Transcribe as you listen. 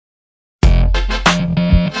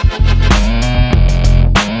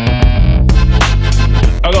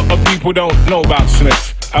people don't know about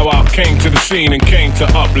Smith, how I came to the scene and came to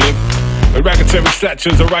uplift. Derogatory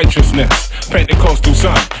statures of righteousness, Pentecostal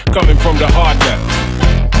son, coming from the hard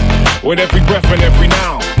depths. With every breath and every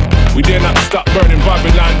now, we dare not stop burning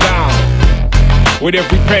Babylon down. With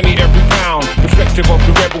every penny, every pound, reflective of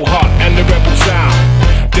the rebel heart and the rebel sound.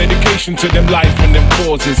 Dedication to them life and them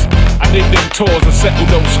causes. I did them tours, I settled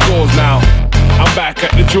those scores now. I'm back at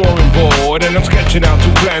the drawing board and I'm sketching out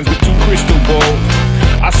 2 plans with 2 crystal balls.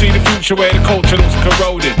 I see the future where the culture looks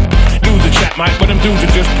corroded. Dudes are chat mic, but them dudes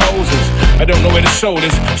are just posers. I don't know where the soul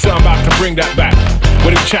is, so I'm about to bring that back.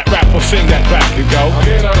 With a chat rap or sing that back, you go.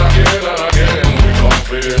 Again and again and again, we come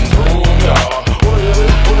feeling through, yeah.